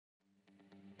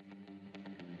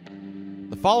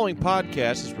following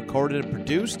podcast is recorded and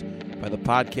produced by the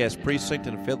Podcast Precinct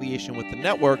in affiliation with the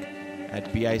network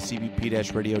at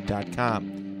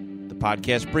bicbp-radio.com. The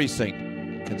Podcast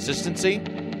Precinct. Consistency,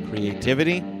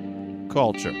 creativity,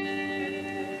 culture.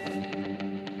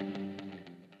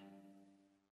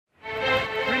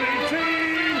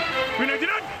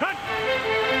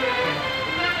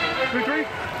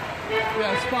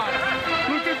 Yeah, spot.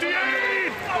 Blue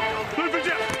 58! Blue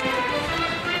 58!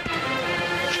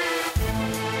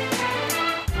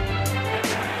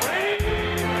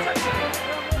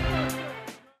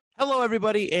 Hello,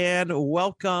 everybody, and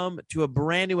welcome to a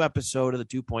brand new episode of the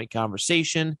 2 Point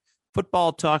Conversation,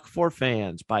 football talk for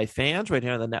fans, by fans, right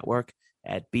here on the network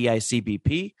at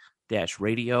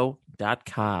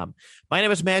bicbp-radio.com. My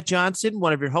name is Matt Johnson,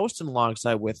 one of your hosts, and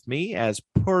alongside with me, as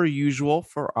per usual,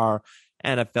 for our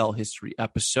NFL history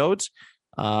episodes.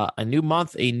 A new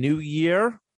month, a new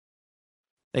year.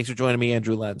 Thanks for joining me,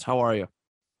 Andrew Lenz. How are you?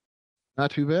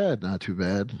 Not too bad.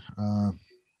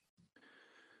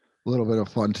 A little bit of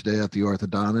fun today at the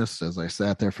orthodontist as I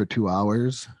sat there for 2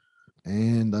 hours,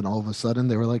 and then all of a sudden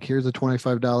they were like, here's a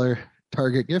 $25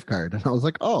 Target gift card. And I was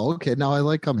like, oh, okay, now I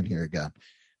like coming here again.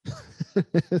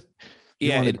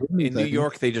 Yeah, in New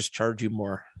York, they just charge you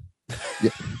more.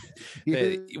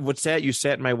 Yeah. What's that? You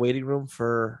sat in my waiting room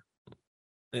for,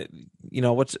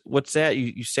 what's that?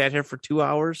 You sat here for 2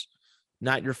 hours?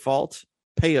 Not your fault.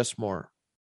 Pay us more.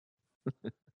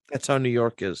 That's how New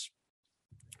York is.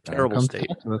 Terrible state.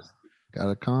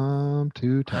 Gotta come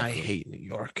to Texas. I hate New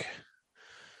York.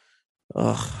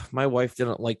 Ugh, my wife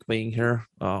didn't like being here.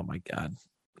 Oh my God.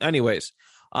 Anyways,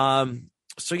 it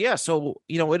is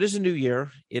a new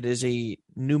year. It is a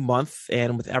new month,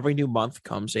 and with every new month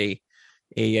comes a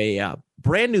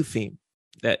brand new theme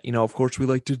that, of course, we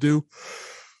like to do.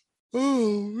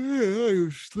 Oh man,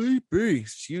 I'm sleepy.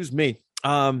 Excuse me.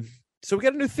 So we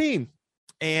got a new theme,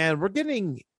 and we're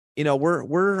getting,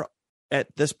 we're at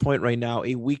this point right now,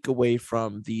 a week away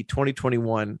from the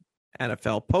 2021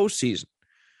 NFL postseason,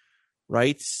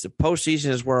 right? The postseason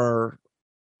is where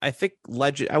I think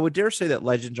I would dare say that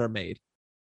legends are made,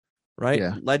 right?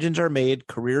 Yeah. Legends are made,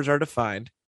 careers are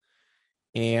defined,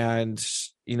 and,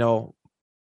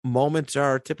 moments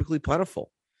are typically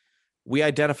plentiful. We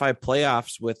identify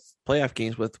playoff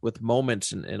games with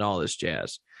moments and all this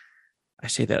jazz. I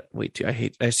say that way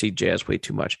too. I say jazz way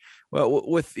too much. Well,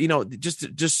 with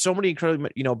just so many incredible,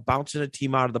 bouncing a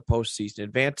team out of the postseason,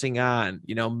 advancing on,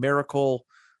 miracle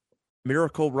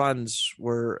runs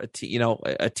where a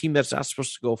team that's not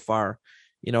supposed to go far,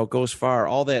 goes far,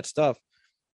 all that stuff.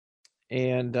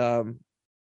 And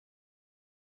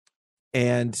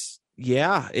it's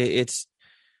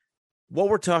what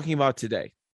we're talking about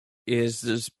today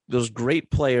is those great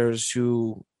players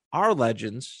who are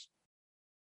legends,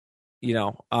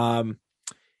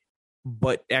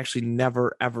 but actually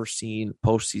never, ever seen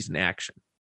postseason action,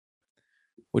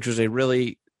 which was a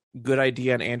really good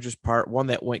idea on Andrew's part, one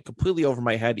that went completely over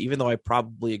my head, even though I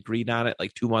probably agreed on it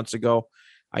like 2 months ago.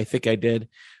 I think I did.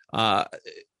 I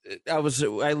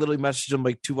literally messaged him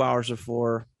like 2 hours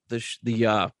before the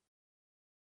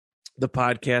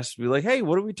podcast to be like, hey,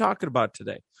 what are we talking about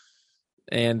today?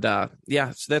 And so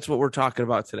that's what we're talking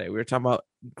about today. We're talking about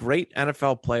great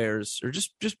NFL players, or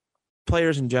just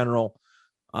players in general,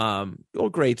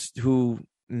 greats who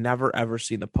never ever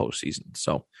seen the postseason.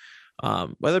 So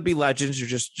whether it be legends or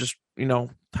just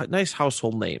nice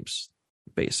household names,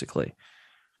 basically.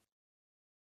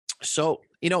 So,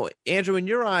 Andrew, in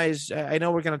your eyes, I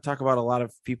know we're going to talk about a lot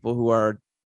of people who are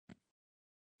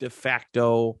de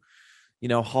facto,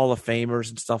 Hall of Famers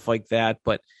and stuff like that.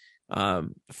 But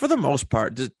for the most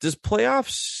part, does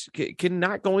playoffs, can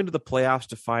not going to the playoffs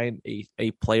define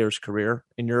a player's career,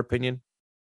 in your opinion?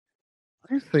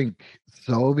 I think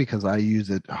so, because I use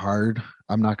it hard.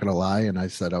 I'm not going to lie. And I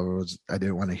said I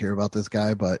didn't want to hear about this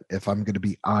guy, but if I'm going to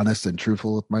be honest and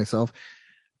truthful with myself,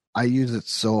 I use it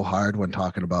so hard when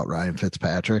talking about Ryan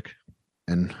Fitzpatrick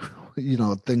and,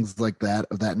 things like that,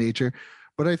 of that nature.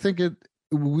 But I think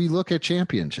we look at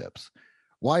championships.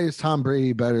 Why is Tom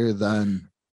Brady better than,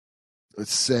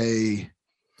 let's say,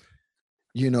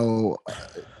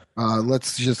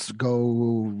 let's just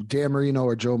go Dan Marino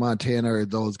or Joe Montana or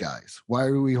those guys? Why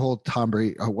do we hold Tom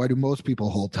Brady? Why do most people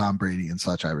hold Tom Brady in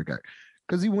such high regard?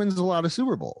 Because he wins a lot of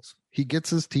Super Bowls. He gets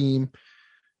his team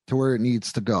to where it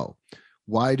needs to go.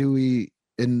 Why do we?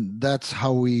 And that's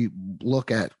how we look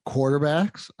at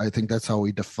quarterbacks. I think that's how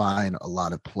we define a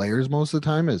lot of players most of the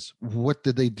time, is what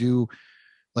did they do,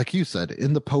 like you said,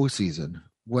 in the postseason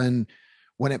when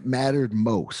it mattered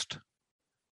most.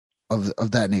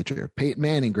 Of that nature. Peyton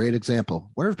Manning, great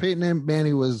example. What if Peyton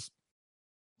Manning was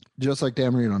just like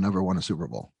Dan Marino, never won a Super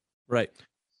Bowl? Right.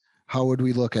 How would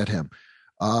we look at him?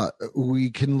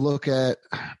 We can look at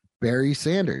Barry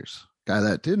Sanders, guy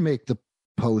that did make the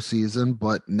postseason,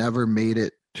 but never made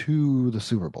it to the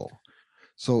Super Bowl.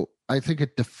 So I think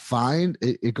it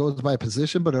goes by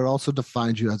position, but it also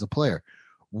defines you as a player.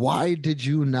 Why did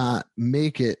you not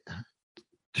make it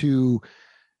to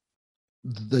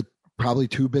the probably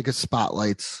two biggest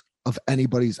spotlights of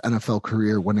anybody's NFL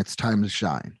career when it's time to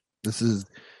shine? This is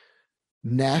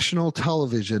national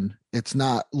television. It's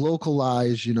not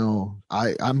localized,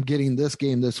 I'm getting this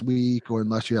game this week, or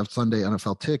unless you have Sunday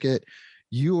NFL ticket,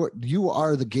 you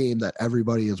are the game that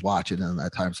everybody is watching in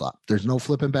that time slot. There's no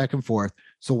flipping back and forth.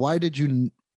 So why did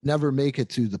you never make it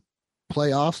to the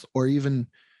playoffs, or even,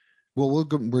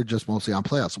 we're just mostly on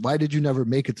playoffs. Why did you never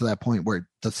make it to that point where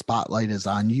the spotlight is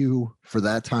on you for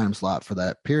that time slot, for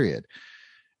that period?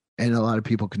 And a lot of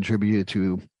people contributed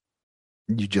to,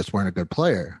 you just weren't a good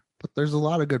player. But there's a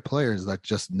lot of good players that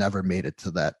just never made it to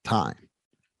that time.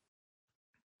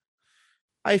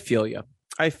 I feel you.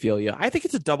 I think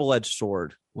it's a double-edged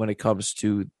sword when it comes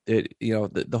to it,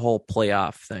 the whole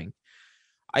playoff thing.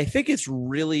 I think it's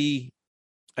really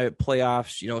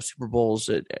playoffs, Super Bowls,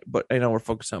 but I know we're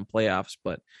focused on playoffs,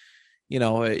 but you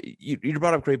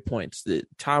brought up great points.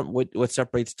 What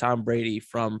separates Tom Brady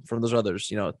from those others,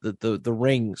 the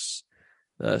rings,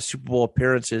 the Super Bowl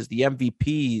appearances, the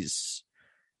MVPs,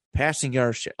 passing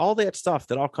yards, all that stuff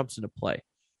that all comes into play.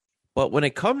 But when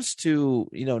it comes to,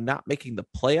 not making the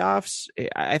playoffs,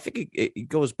 I think it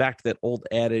goes back to that old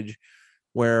adage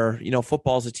where,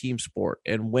 football is a team sport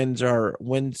and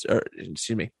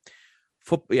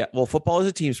football is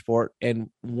a team sport and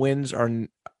wins are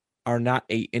not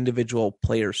a individual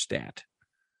player stat,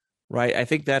 right? I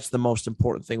think that's the most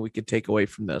important thing we could take away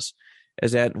from this,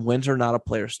 is that wins are not a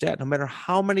player stat. No matter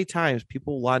how many times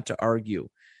people want to argue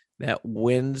that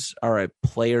wins are a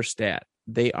player stat,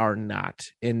 they are not.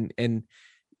 And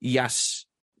yes,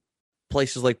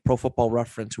 places like Pro Football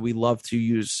Reference, who we love to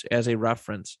use as a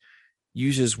reference,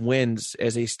 uses wins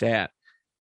as a stat.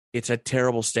 It's a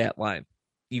terrible stat line.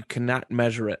 You cannot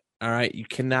measure it. All right. You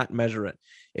cannot measure it.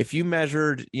 If you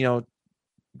measured,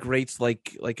 greats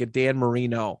like a Dan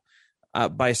Marino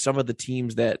by some of the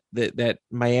teams that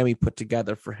Miami put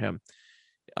together for him,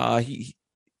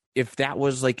 if that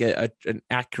was like an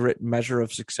accurate measure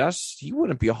of success, he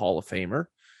wouldn't be a Hall of Famer.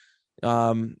 You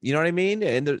know what I mean?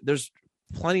 And there's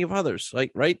plenty of others,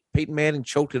 right? Peyton Manning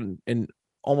choked in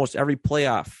almost every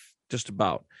playoff, just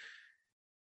about.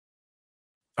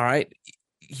 All right.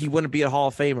 He wouldn't be a Hall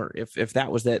of Famer if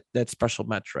that was that special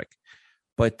metric.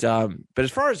 But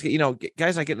as far as,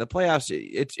 guys not getting the playoffs,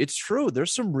 it's true.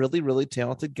 There's some really, really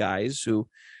talented guys who,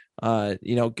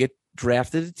 get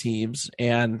drafted to teams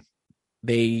and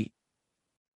they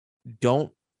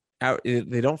don't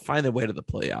find their way to the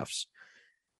playoffs.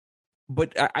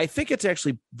 But I think it's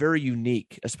actually very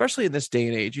unique, especially in this day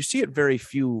and age. You see it very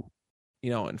few,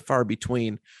 and far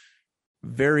between,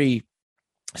 very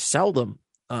seldom.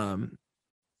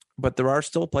 But there are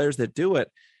still players that do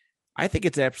it. I think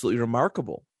it's absolutely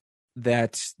remarkable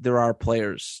that there are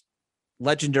players,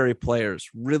 legendary players,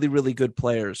 really, really good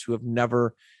players who have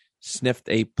never sniffed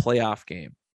a playoff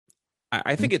game.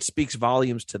 I think it speaks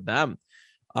volumes to them.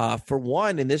 For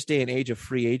one, in this day and age of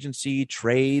free agency,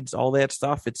 trades, all that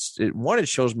stuff, it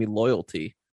shows me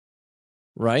loyalty,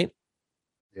 right?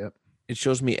 Yep. It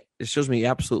shows me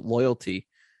absolute loyalty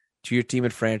to your team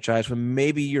and franchise when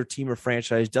maybe your team or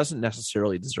franchise doesn't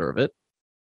necessarily deserve it,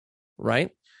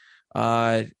 right?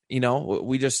 Matthew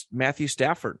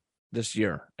Stafford this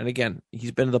year, and again,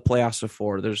 he's been to the playoffs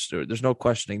before. There's no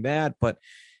questioning that, but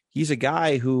he's a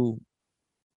guy who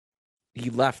he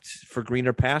left for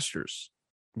greener pastures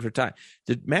for time.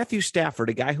 Matthew Stafford,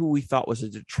 a guy who we thought was a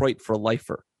Detroit for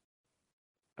lifer.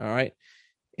 All right.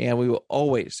 And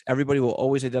everybody will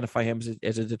always identify him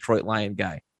as a Detroit Lion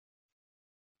guy.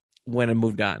 Went and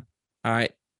moved on. All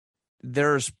right.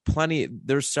 There's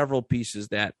several pieces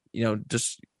that,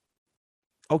 just,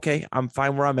 okay, I'm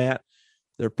fine where I'm at.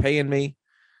 They're paying me.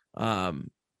 I'm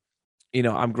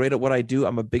great at what I do.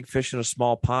 I'm a big fish in a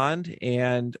small pond,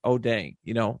 and oh dang,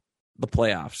 the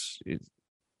playoffs, it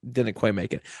didn't quite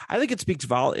make it. I think it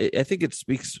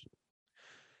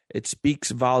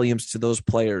speaks volumes to those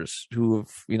players who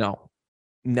have,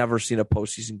 never seen a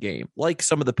postseason game, like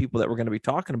some of the people that we're going to be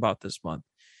talking about this month,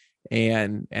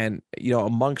 and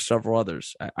amongst several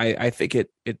others. I think it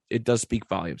does speak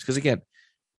volumes, because again,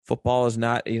 football is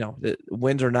not, the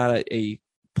wins are not a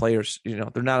players,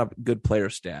 they're not a good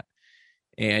player stat,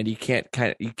 and you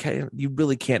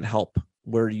really can't help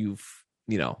where you've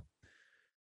been,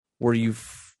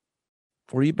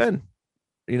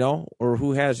 or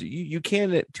who has. You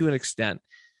can to an extent,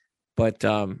 but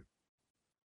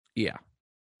Yeah.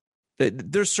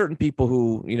 There's certain people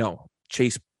who,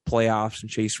 chase playoffs and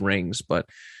chase rings, but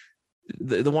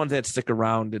the ones that stick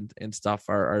around and stuff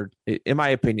are, in my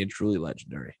opinion, truly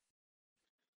legendary.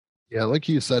 Yeah, like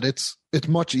you said, it's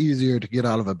much easier to get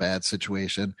out of a bad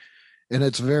situation, and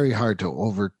it's very hard to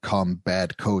overcome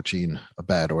bad coaching, a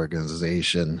bad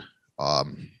organization,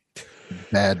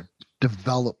 bad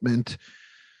development,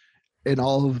 and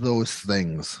all of those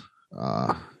things.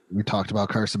 We talked about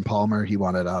Carson Palmer. He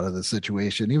wanted out of the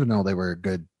situation, even though they were a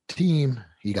good team.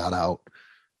 He got out.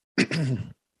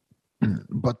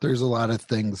 But there's a lot of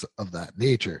things of that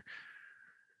nature.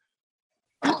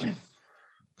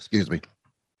 Excuse me.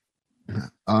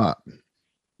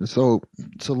 So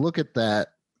look at that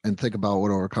and think about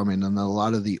what overcoming, and then a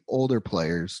lot of the older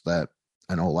players that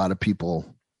I know a lot of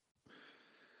people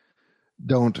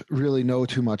don't really know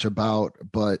too much about,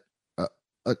 but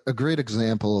a great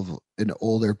example of an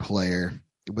older player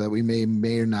that we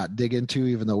may or not dig into,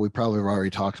 even though we probably have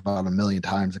already talked about him a million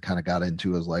times and kind of got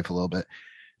into his life a little bit,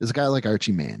 is a guy like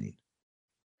Archie Manning.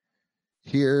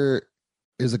 Here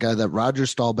is a guy that Roger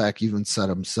Staubach even said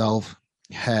himself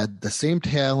had the same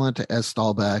talent as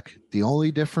Staubach. The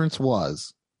only difference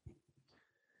was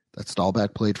that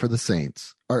Staubach played for the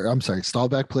Saints. Or I'm sorry,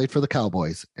 Staubach played for the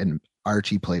Cowboys and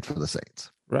Archie played for the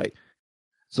Saints. Right.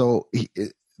 So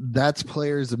that's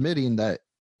players admitting that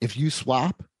if you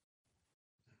swap,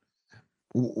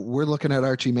 we're looking at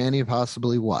Archie Manning,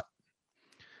 possibly what?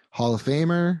 Hall of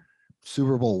Famer,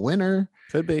 Super Bowl winner.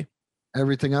 Could be.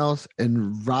 Everything else.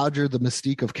 And Roger, the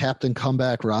mystique of Captain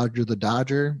Comeback, Roger the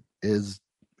Dodger, is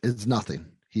nothing.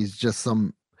 He's just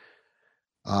some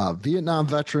Vietnam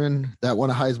veteran that won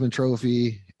a Heisman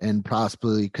Trophy and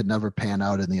possibly could never pan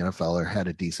out in the NFL or had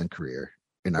a decent career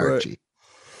in Archie.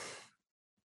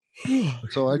 Right.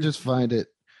 So I just find it,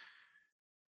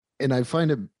 and I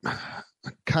find it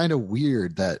kind of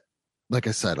weird that, like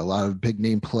I said, a lot of big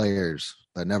name players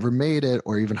that never made it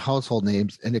or even household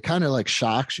names, and it kind of like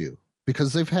shocks you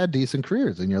because they've had decent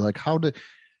careers, and you're like, how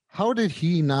did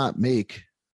he not make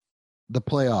the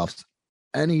playoffs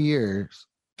any years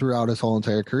throughout his whole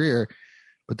entire career?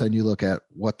 But then you look at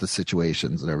what the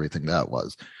situations and everything that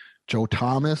was. Joe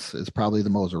Thomas is probably the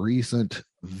most recent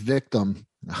victim.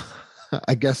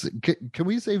 I guess, can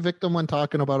we say victim when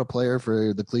talking about a player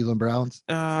for the Cleveland Browns?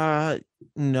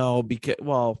 No,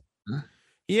 because,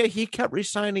 yeah, he kept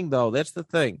resigning though. That's the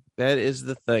thing. That is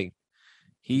the thing.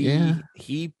 He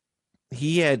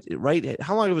had, right.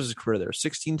 How long was his career there?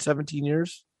 16, 17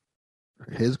 years?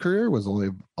 His career was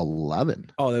only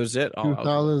 11. Oh, that was it. Oh,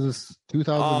 2000.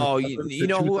 Oh, you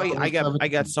know who I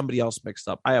got somebody else mixed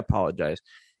up. I apologize.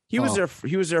 He was there.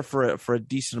 He was there for a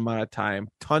decent amount of time.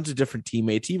 Tons of different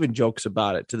teammates. He even jokes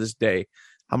about it to this day.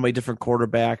 How many different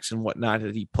quarterbacks and whatnot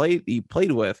that he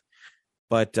played with.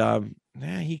 But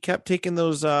he kept taking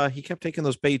those. He kept taking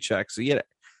those paychecks. So yet,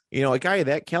 a guy of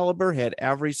that caliber had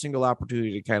every single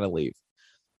opportunity to kind of leave.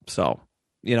 So,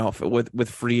 with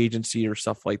free agency or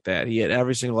stuff like that, he had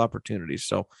every single opportunity.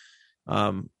 So,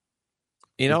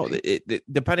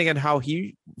 depending on how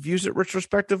he views it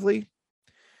retrospectively,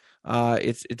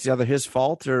 it's either his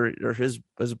fault or his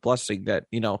blessing that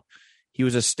he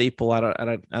was a staple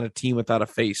on a team without a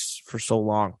face for so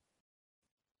long.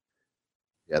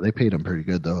 Yeah, they paid him pretty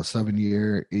good though.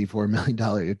 7-year, $84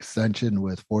 million extension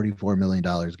with $44 million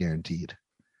guaranteed.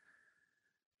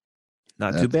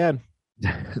 Not too bad.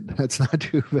 That's not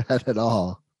too bad at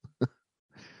all.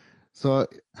 So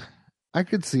I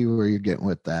could see where you're getting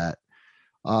with that.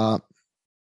 But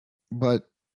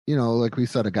like we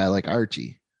said, a guy like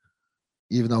Archie,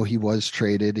 even though he was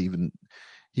traded,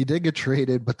 he did get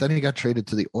traded, but then he got traded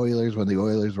to the Oilers when the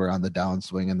Oilers were on the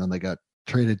downswing, and then they got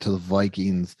traded to the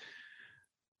Vikings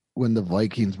when the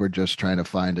Vikings were just trying to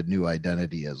find a new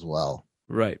identity as well.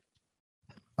 Right.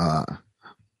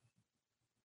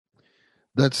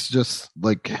 That's just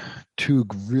like two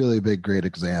really big, great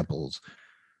examples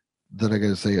that I got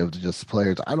to say of just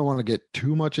players. I don't want to get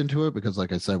too much into it because,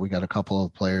 like I said, we got a couple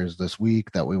of players this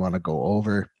week that we want to go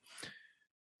over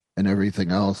and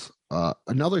everything else.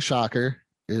 Another shocker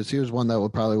is, here's one that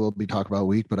will be talked about a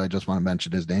week, but I just want to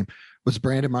mention his name, was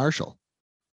Brandon Marshall.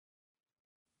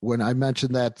 When I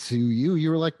mentioned that to you, you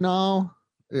were like, no,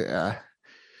 yeah,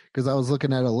 because I was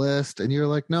looking at a list and you're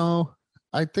like, no,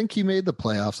 I think he made the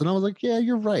playoffs. And I was like, yeah,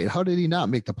 you're right. How did he not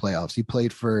make the playoffs? He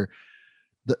played for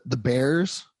the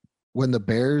Bears when the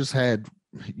Bears had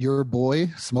your boy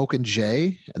Smoking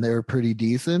Jay, and they were pretty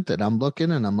decent. And I'm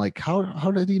looking and I'm like, how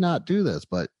did he not do this?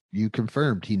 But you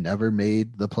confirmed he never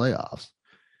made the playoffs.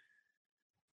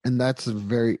 And that's a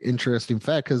very interesting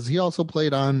fact because he also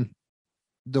played on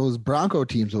those Bronco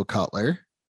teams with Cutler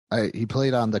He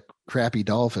played on the crappy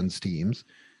Dolphins teams.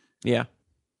 Yeah.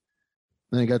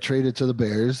 Then he got traded to the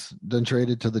Bears, then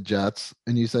traded to the Jets,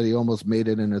 and you said he almost made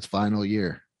it in his final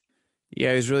year.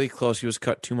 Yeah, he was really close. He was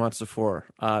cut 2 months before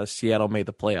Seattle made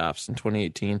the playoffs in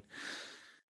 2018.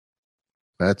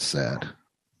 That's sad.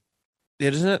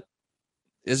 Isn't it?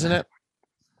 Isn't it?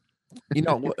 You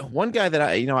know, one guy that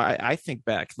I think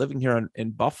back living here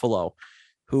in Buffalo,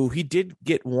 who he did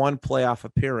get one playoff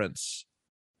appearance,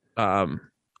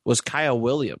 was Kyle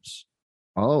Williams.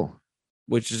 Oh,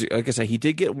 Which is, like I said, he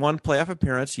did get one playoff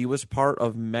appearance. He was part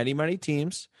of many, many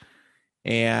teams.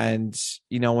 And,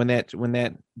 you know, when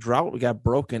that drought got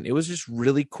broken, it was just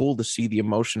really cool to see the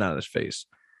emotion on his face.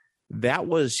 That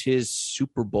was his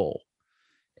Super Bowl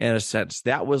in a sense.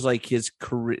 That was like his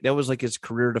career. That was like his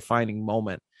career defining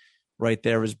moment right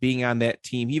there, was being on that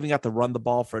team. He even got to run the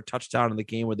ball for a touchdown in the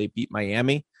game where they beat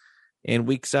Miami in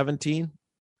week 17.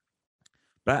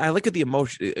 But I look at the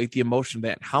emotion of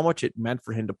that, how much it meant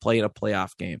for him to play in a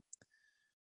playoff game,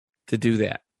 to do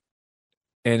that.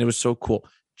 And it was so cool.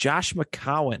 Josh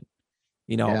McCown,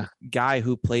 guy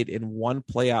who played in one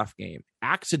playoff game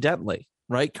accidentally,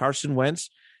 right? Carson Wentz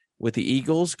with the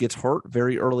Eagles gets hurt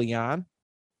very early on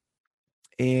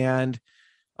and,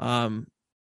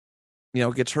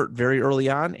 gets hurt very early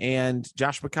on. And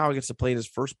Josh McCown gets to play in his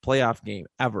first playoff game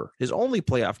ever, his only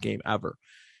playoff game ever.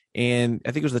 And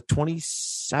I think it was the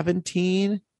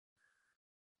 2017.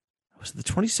 Was it the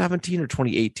 2017 or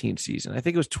 2018 season? I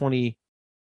think it was 2018.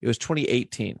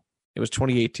 It was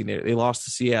 2018. They lost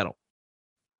to Seattle.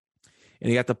 And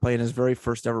he got to play in his very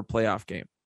first ever playoff game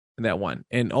in that one.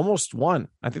 And almost won.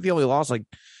 I think they only lost like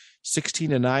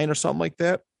 16-9 or something like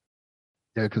that.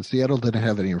 Yeah, because Seattle didn't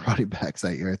have any running backs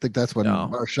that year. I think that's when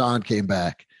Marshawn came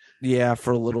back. Yeah,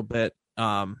 for a little bit.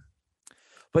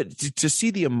 But to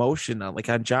see the emotion on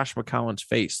Josh McCown's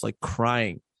face, like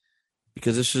crying,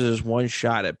 because this is his one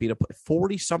shot at being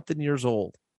 40-something years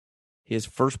old, his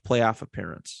first playoff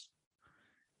appearance.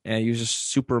 And he was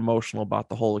just super emotional about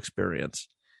the whole experience.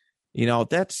 You know,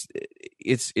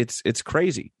 it's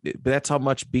crazy. But that's how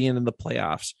much being in the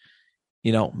playoffs,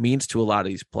 means to a lot of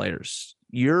these players.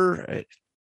 I'm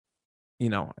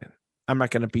not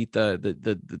going to beat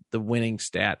the winning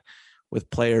stat with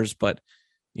players, but,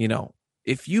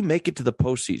 if you make it to the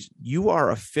postseason, you are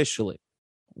officially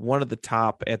one of the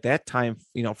top at that time,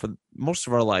 for most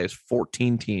of our lives,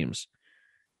 14 teams,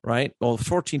 right? Well,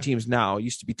 14 teams now. It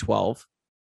used to be 12.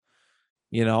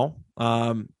 In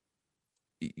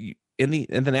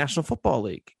the National Football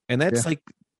League, and that's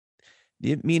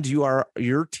it means your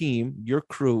team, your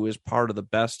crew is part of the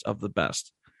best, in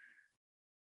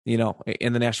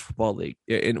the National Football League.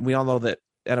 And we all know that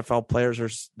NFL players are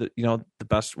the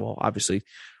best. Well, obviously,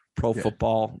 pro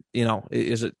football,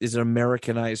 is an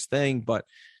Americanized thing, but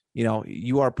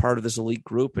you are part of this elite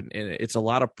group, and it's a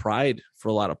lot of pride for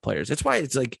a lot of players. That's why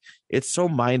it's so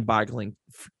mind-boggling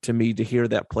to me to hear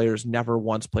that players never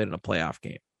once played in a playoff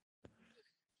game.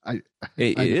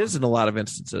 It is in a lot of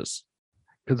instances.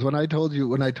 Because when I told you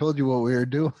what we were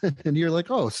doing, and you're like,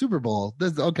 "Oh, Super Bowl,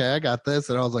 this okay, I got this,"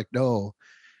 and I was like, "No,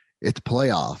 it's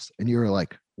playoffs," and you were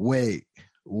like, "Wait,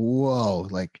 whoa!"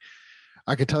 Like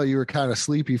I could tell you were kind of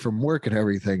sleepy from work and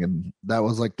everything, and that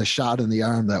was like the shot in the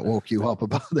arm that woke you up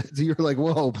about it. So you were like,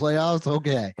 "Whoa, playoffs,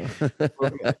 okay."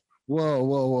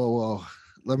 Whoa.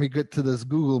 Let me get to this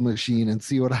Google machine and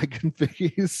see what I can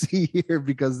see here,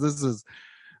 because this is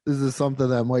something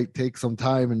that might take some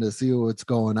time and to see what's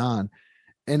going on.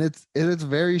 And it's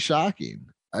very shocking.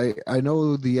 I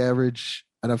know the average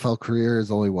NFL career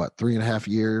is only 3.5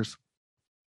 years.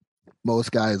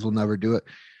 Most guys will never do it,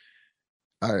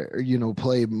 or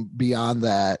play beyond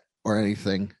that or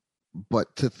anything.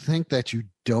 But to think that you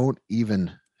don't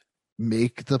even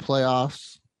make the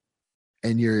playoffs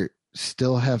and you're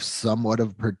still have somewhat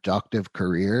of a productive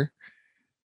career,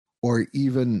 or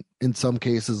even in some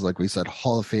cases, like we said,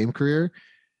 Hall of Fame career,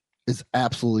 is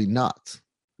absolutely nuts.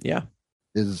 Yeah.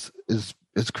 Is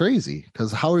crazy,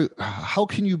 because how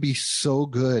can you be so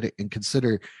good and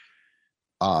consider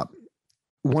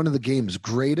one of the game's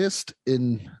greatest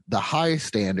in the high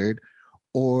standard,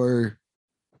 or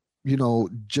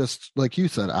just like you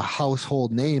said, a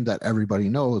household name that everybody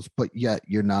knows, but yet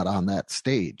you're not on that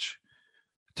stage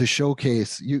to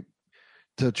showcase you,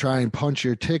 to try and punch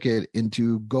your ticket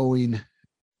into going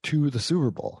to the Super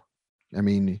Bowl. I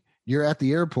mean, you're at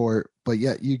the airport, but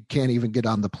yet you can't even get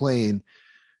on the plane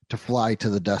to fly to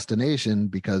the destination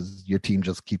because your team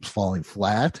just keeps falling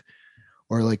flat.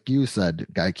 Or like you said,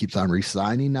 guy keeps on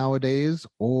re-signing nowadays.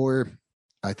 Or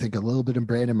I think a little bit in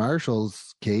Brandon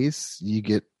Marshall's case, you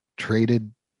get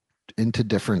traded into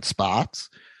different spots,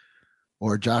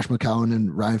 or Josh McCown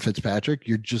and Ryan Fitzpatrick.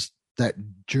 You're just that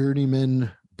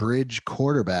journeyman bridge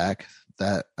quarterback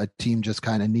that a team just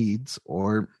kind of needs,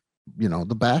 or,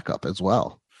 the backup as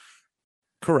well.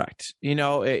 Correct.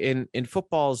 In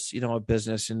football's, a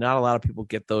business, and not a lot of people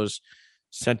get those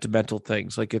sentimental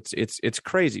things. Like it's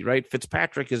crazy, right?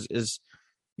 Fitzpatrick is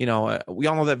we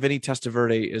all know that Vinny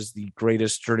Testaverde is the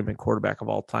greatest journeyman quarterback of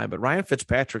all time, but Ryan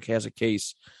Fitzpatrick has a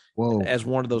case as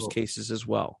one of those cases as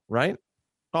well, right?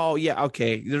 Oh yeah,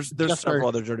 okay. There's several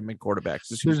other journeyman quarterbacks.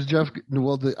 There's Jeff.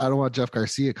 Well, I don't want Jeff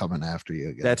Garcia coming after you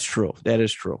again. That's true. That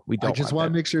is true. We don't. I just want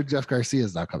to make sure Jeff Garcia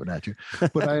is not coming at you.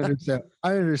 But I understand.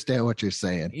 I understand what you're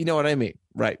saying. You know what I mean,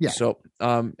 right? Yeah. So,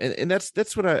 and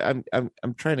that's what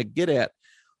I'm trying to get at.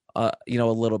 A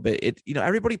little bit.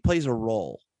 Everybody plays a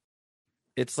role.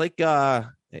 It's like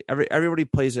everybody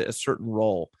plays a certain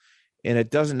role, and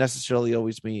it doesn't necessarily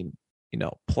always mean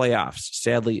playoffs.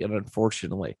 Sadly and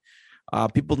unfortunately.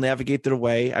 People navigate their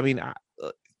way. I mean,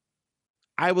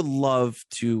 I would love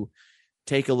to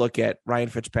take a look at Ryan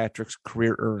Fitzpatrick's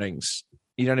career earnings.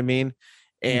 You know what I mean?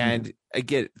 And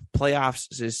again,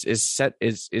 playoffs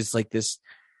is like this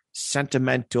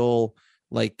sentimental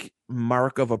like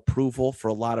mark of approval for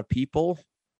a lot of people.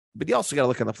 But you also got to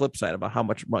look on the flip side about how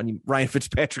much money Ryan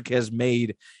Fitzpatrick has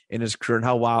made in his career and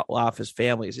how well off his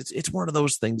family is. It's one of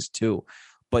those things too.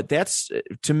 But that's,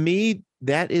 to me,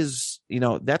 that is,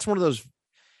 that's one of those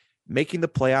making the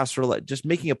playoffs, or like just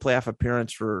making a playoff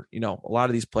appearance for, a lot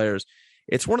of these players.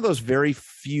 It's one of those very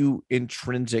few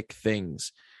intrinsic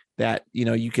things that,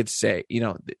 you could say,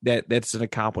 that's an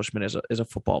accomplishment as a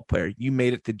football player. You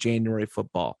made it to January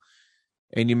football,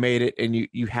 and you made it, and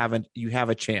you have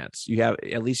a chance. You have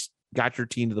at least got your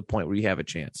team to the point where you have a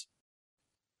chance.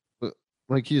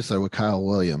 Like you said with Kyle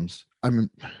Williams,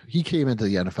 he came into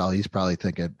the NFL. He's probably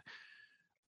thinking,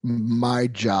 my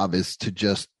job is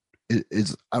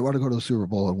I want to go to the Super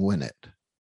Bowl and win it.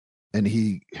 And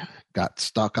he got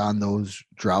stuck on those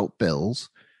drought bills.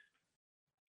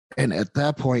 And at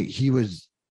that point, he was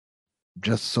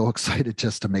just so excited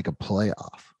just to make a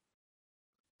playoff.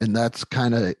 And that's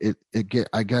kind of it.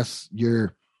 I guess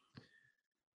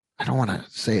I don't want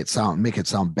to make it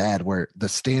sound bad, where the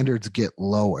standards get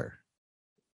lower.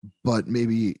 But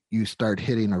maybe you start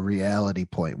hitting a reality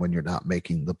point when you're not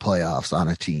making the playoffs on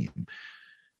a team,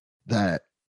 that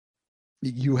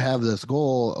you have this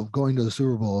goal of going to the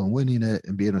Super Bowl and winning it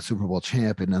and being a Super Bowl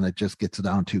champion. And it just gets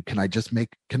down to, can I just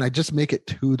make it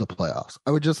to the playoffs?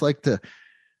 I would just like to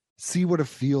see what it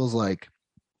feels like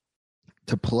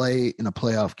to play in a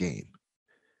playoff game.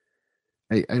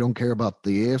 I don't care about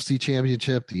the AFC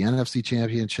championship, the NFC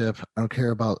championship. I don't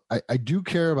care about, I do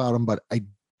care about them, but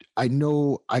I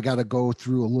know I got to go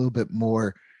through a little bit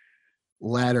more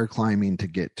ladder climbing to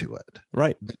get to it.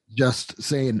 Right. Just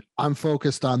saying, I'm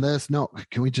focused on this. No,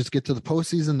 can we just get to the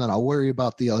postseason? Then I'll worry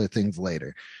about the other things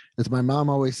later. As my mom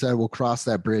always said, we'll cross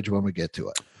that bridge when we get to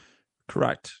it.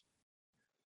 Correct.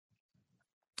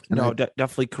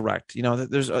 Definitely correct.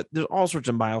 There's all sorts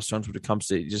of milestones when it comes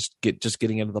to just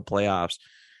getting into the playoffs.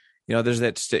 There's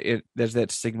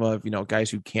that stigma of, guys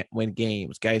who can't win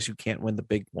games, guys who can't win the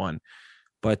big one.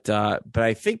 But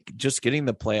I think just getting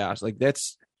the playoffs, like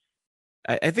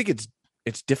I think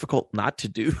it's difficult not to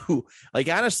do. Like,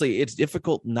 honestly, it's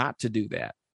difficult not to do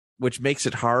that, which makes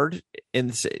it hard in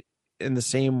the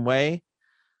same way,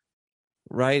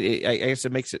 right? I guess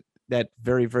it makes it that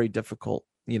very, very difficult,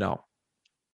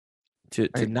 to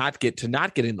not get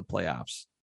in the playoffs.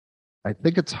 I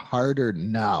think it's harder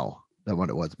now than what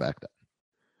it was back then.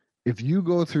 If you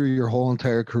go through your whole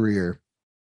entire career,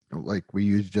 like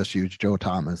we just used Joe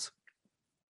Thomas,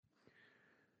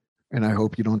 and I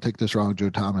hope you don't take this wrong, Joe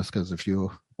Thomas, because if you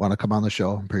want to come on the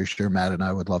show, I'm pretty sure Matt and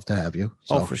I would love to have you.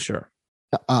 So, for sure.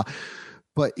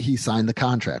 But he signed the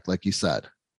contract, like you said.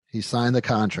 He signed the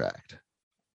contract,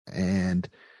 and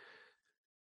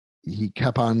he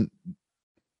kept on.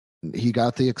 He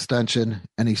got the extension,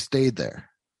 and he stayed there.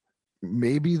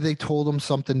 Maybe they told him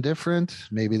something different.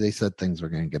 Maybe they said things were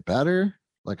going to get better,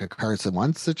 like a Carson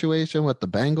Wentz situation with the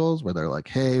Bengals, where they're like,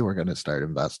 hey, we're going to start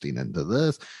investing into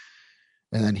this.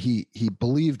 And then he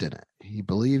believed in it. He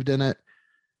believed in it.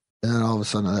 And then all of a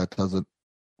sudden that doesn't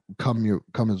come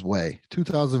his way.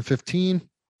 2015,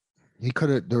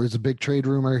 there was a big trade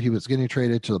rumor. He was getting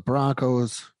traded to the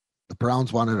Broncos. The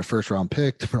Browns wanted a first round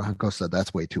pick. The Broncos said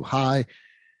that's way too high.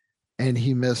 And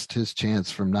he missed his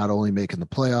chance from not only making the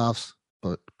playoffs,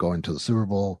 but going to the Super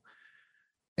Bowl.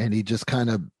 And he just kind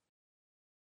of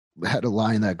had to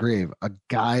lie in that grave. A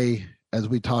guy, as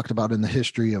we talked about in the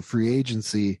history of free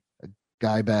agency, a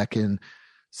guy back in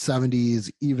 70s,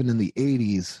 even in the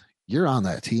 80s, you're on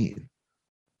that team.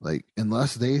 Like,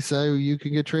 unless they say you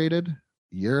can get traded,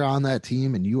 you're on that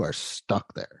team and you are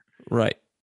stuck there. Right.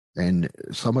 And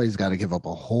somebody's got to give up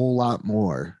a whole lot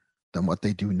more than what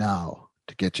they do now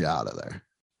to get you out of there.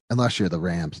 Unless you're the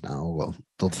Rams now. Well,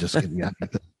 they'll just give you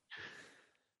anything.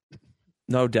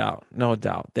 No doubt. No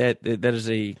doubt. That is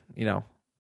a,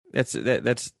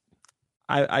 that's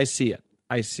I see it.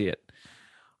 I see it.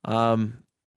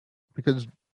 Because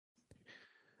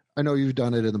I know you've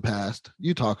done it in the past.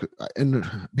 You talk, and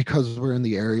because we're in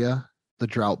the area, the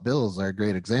Drought Bills are a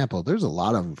great example. There's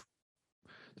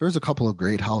a couple of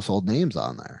great household names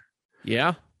on there.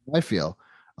 Yeah. I feel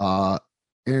Aaron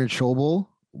Schobel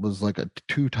was like a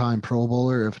 2-time Pro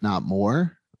Bowler, if not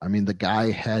more. I mean, the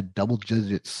guy had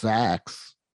double-digit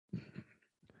sacks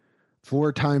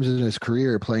 4 times in his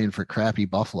career playing for crappy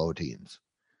Buffalo teams.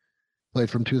 Played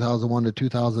from 2001 to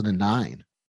 2009.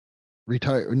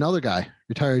 Retired. Another guy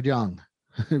retired young.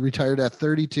 Retired at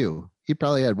 32. He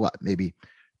probably had maybe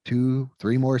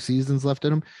 2-3 more seasons left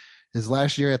in him. His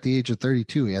last year at the age of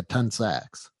 32, he had 10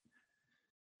 sacks.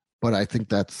 But I think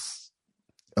that's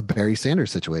a Barry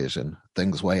Sanders situation.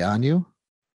 Things weigh on you.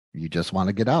 You just want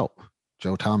to get out.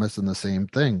 Joe Thomas and the same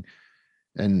thing.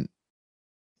 And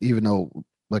even though,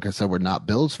 like I said, we're not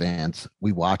Bills fans,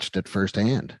 we watched it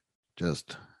firsthand.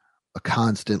 Just a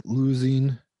constant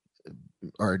losing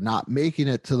or not making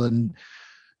it to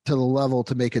the level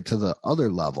to make it to the other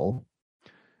level.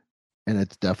 And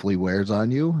it definitely wears on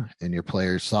you, and your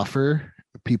players suffer.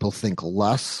 People think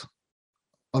less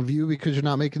of you because you're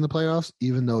not making the playoffs,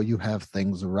 even though you have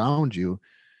things around you,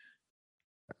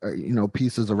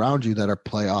 pieces around you that are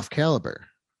playoff caliber,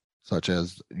 such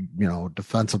as,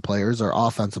 defensive players or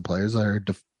offensive players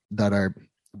that are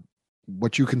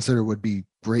what you consider would be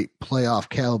great playoff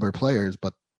caliber players,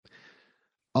 but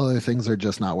other things are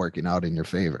just not working out in your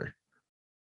favor.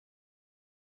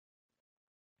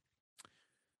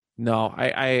 No,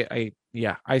 I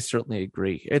certainly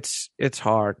agree. It's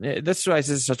hard. That's why this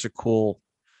is such a cool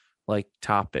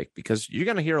topic, because you're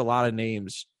going to hear a lot of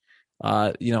names,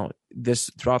 this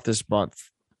throughout this month.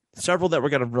 Several that we're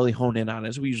going to really hone in on,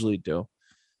 as we usually do.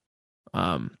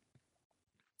 I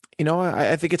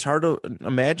think it's hard to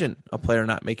imagine a player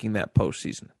not making that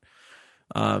postseason.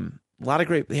 A lot of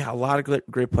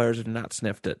great players have not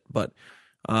sniffed it, but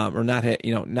or not hit,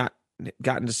 not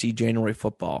gotten to see January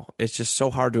football. It's just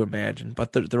so hard to imagine,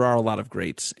 but there are a lot of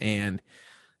greats, and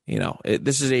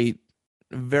this is a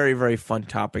very, very fun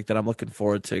topic that I'm looking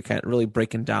forward to kind of really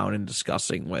breaking down and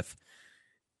discussing with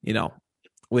you and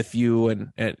with. Lost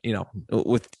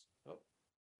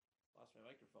my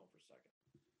microphone for a second.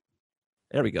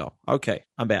 There we go. Okay,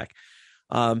 I'm back.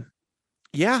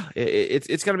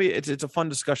 It's gonna be it's a fun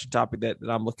discussion topic that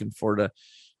I'm looking forward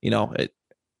to.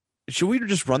 Should we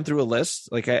just run through a list?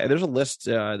 There's a list.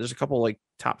 There's a couple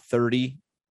top 30.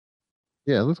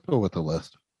 Yeah, let's go with the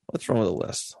list. Let's run with a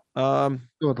list. Go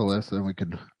with the list, and we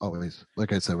can always,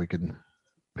 like I said, we can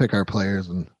pick our players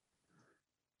and.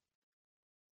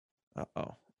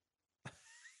 Uh-oh.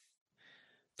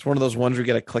 It's one of those ones we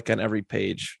got to click on every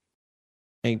page.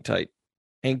 Hang tight.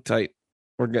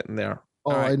 We're getting there.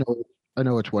 Oh, right. I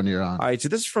know which one you're on. All right, so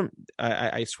this is from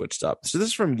I switched up. So this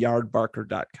is from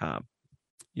yardbarker.com.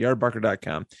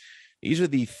 Yardbarker.com. These are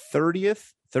the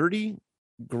 30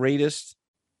 greatest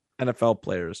NFL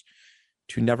players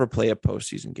to never play a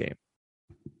postseason game.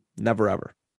 Never,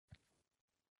 ever.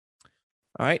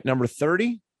 All right, number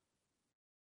 30,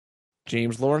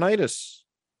 James Laurinaitis.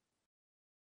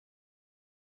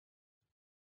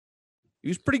 He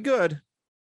was pretty good.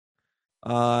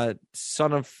 Son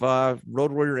of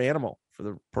Road Warrior Animal for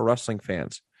the pro wrestling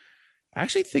fans. I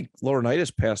actually think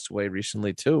Laurinaitis passed away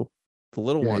recently too. The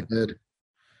little one. He did.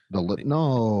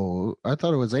 No, I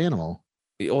thought it was Animal.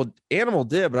 The old Animal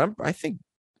did, but I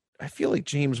feel like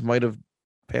James might have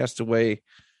passed away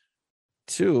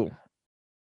too.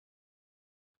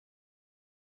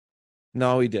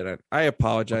 No, he didn't. I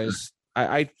apologize.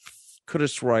 I could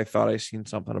have swore I thought I seen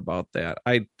something about that.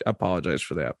 I apologize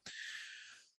for that.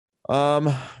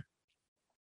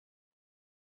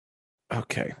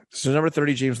 Okay. So number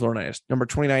 30, James Laurinaitis. Number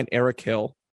 29, Eric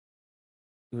Hill,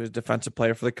 who is defensive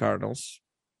player for the Cardinals.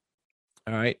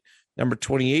 All right. Number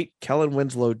 28, Kellen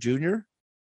Winslow Jr.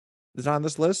 is on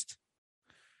this list.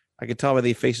 I can tell by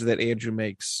the faces that Andrew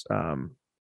makes.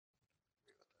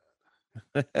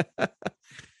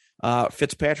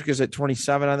 Fitzpatrick is at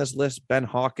 27 on this list. Ben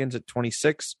Hawkins at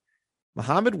 26.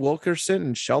 Muhammad Wilkerson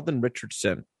and Sheldon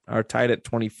Richardson are tied at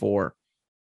 24.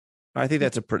 I think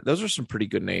those are some pretty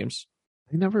good names.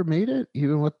 They never made it,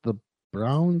 even with the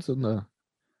Browns and the.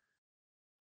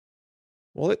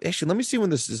 Well, actually, let me see when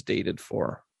this is dated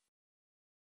for.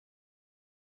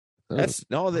 That's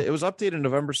no, it was updated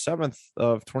November 7th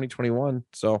of 2021.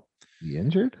 So he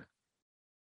injured?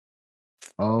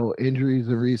 Oh, injuries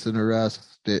and recent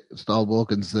arrests. Stahl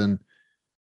Wilkinson.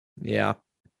 yeah,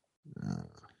 Uh,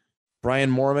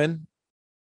 Brian Moorman,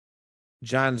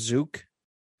 John Zook,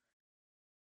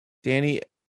 Danny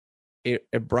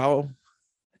Abramowitz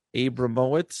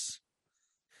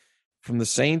from the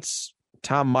Saints,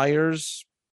 Tom Myers,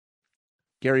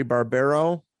 Gary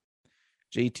Barbero,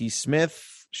 J.T.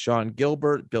 Smith, Sean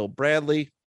Gilbert, Bill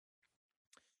Bradley,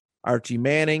 Archie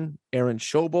Manning, Aaron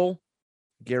Schobel,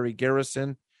 Gary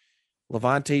Garrison,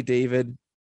 Levante David.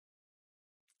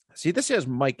 See, this has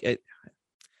Mike.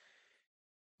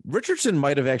 Richardson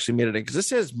might have actually made it because this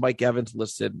has Mike Evans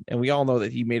listed, and we all know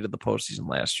that he made it the postseason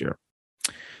last year.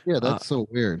 Yeah, that's so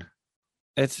weird.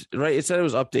 It's right. It said it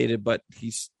was updated, but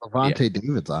he's Levante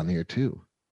David's on here too.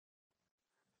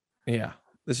 Yeah,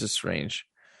 this is strange.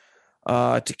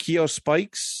 Takeo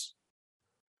Spikes.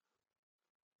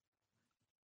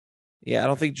 Yeah, I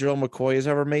don't think Joe McCoy has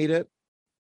ever made it.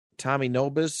 Tommy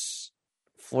Nobis,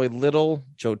 Floyd Little,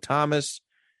 Joe Thomas,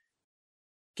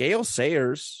 Gale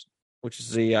Sayers, which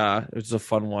is a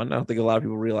fun one. I don't think a lot of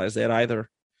people realize that either.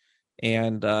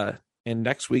 And in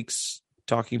next week's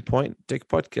talking point, Dick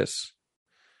Butkus.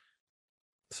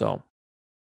 So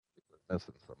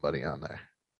missing somebody on there.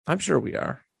 I'm sure we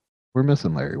are. We're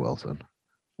missing Larry Wilson.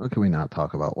 How can we not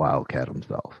talk about Wildcat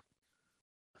himself?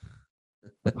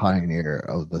 The pioneer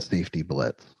of the safety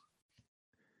blitz.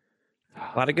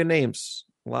 A lot of good names.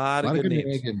 A lot of good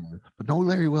names. But no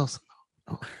Larry Wilson.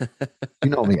 No. You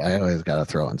know me. I always got to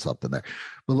throw in something there.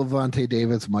 But Levante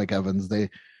Davis, Mike Evans, they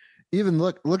even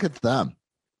look at them.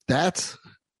 I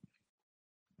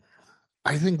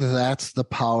think that's the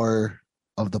power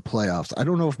of the playoffs. I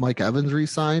don't know if Mike Evans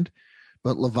re-signed,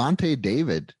 but Levante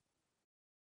David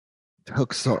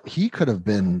he could have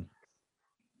been.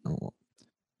 Oh,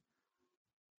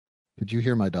 did you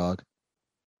hear my dog?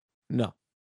 No.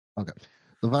 Okay.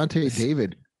 Levante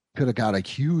David could have got a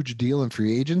huge deal in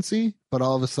free agency, but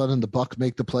all of a sudden the Bucs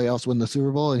make the playoffs, win the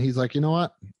Super Bowl, and he's like, you know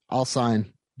what? I'll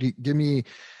sign. Give me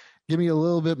a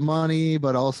little bit money,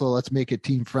 but also let's make it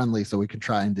team friendly so we can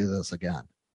try and do this again.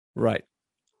 Right.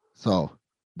 So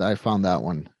I found that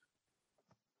one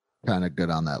kind of good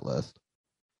on that list.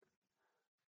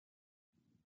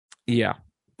 Yeah.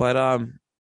 But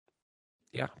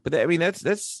yeah, but I mean that's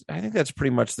I think that's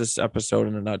pretty much this episode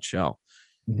in a nutshell.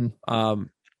 Mm-hmm.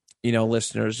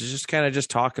 Listeners, is just kind of just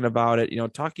talking about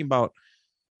it, talking about,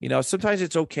 sometimes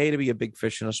it's okay to be a big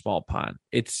fish in a small pond.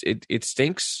 It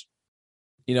stinks,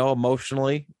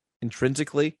 emotionally,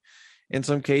 intrinsically, in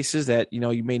some cases that,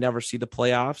 you may never see the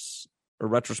playoffs, or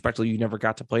retrospectively, you never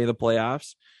got to play the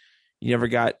playoffs. You never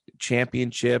got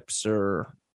championships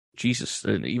or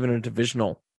even a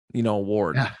divisional,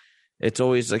 award. Yeah. It's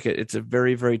always like it's a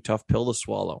very, very tough pill to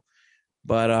swallow,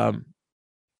 but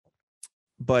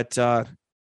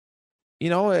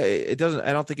it doesn't.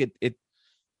 I don't think I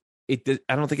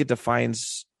don't think it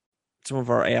defines some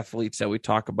of our athletes that we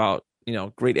talk about.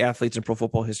 Great athletes in pro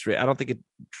football history. I don't think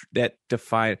that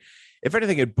define. If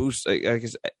anything, it boosts. I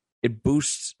guess it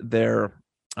boosts their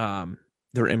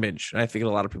image. And I think in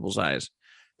a lot of people's eyes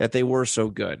that they were so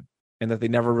good and that they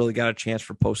never really got a chance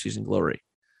for postseason glory.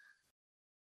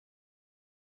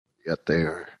 Yet they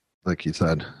are, like you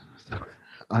said,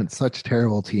 on such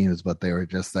terrible teams, but they were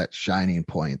just that shining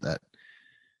point that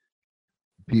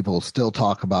people still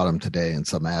talk about them today in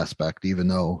some aspect, even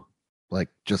though, like,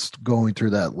 just going through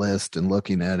that list and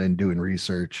looking at it and doing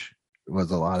research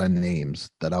was a lot of names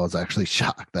that I was actually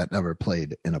shocked that never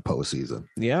played in a postseason.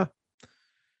 Yeah.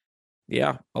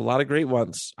 Yeah, a lot of great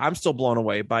ones. I'm still blown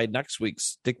away by next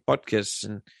week's Dick Butkus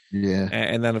and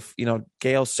then if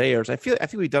Gale Sayers. I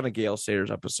think we've done a Gale Sayers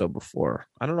episode before.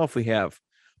 I don't know if we have,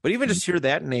 but even just hear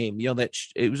that name, that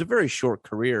it was a very short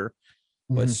career,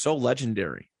 but so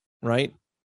legendary, right?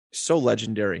 So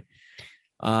legendary.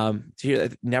 To hear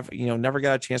that never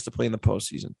got a chance to play in the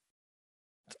postseason.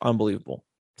 It's unbelievable.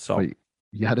 So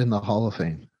yet in the Hall of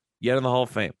Fame.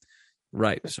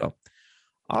 Right. So.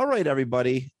 All right,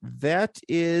 everybody. That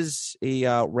is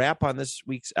a wrap on this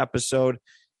week's episode.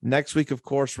 Next week, of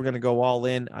course, we're going to go all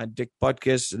in on Dick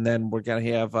Butkus, and then we're going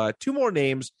to have two more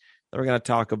names that we're going to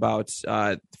talk about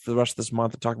for the rest of this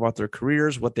month, to talk about their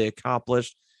careers, what they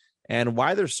accomplished, and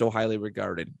why they're so highly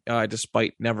regarded,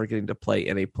 despite never getting to play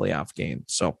in a playoff game.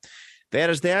 So that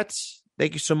is that.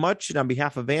 Thank you so much. And on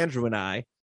behalf of Andrew and I,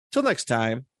 till next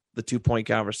time, the 2 Point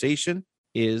Conversation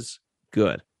is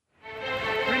good.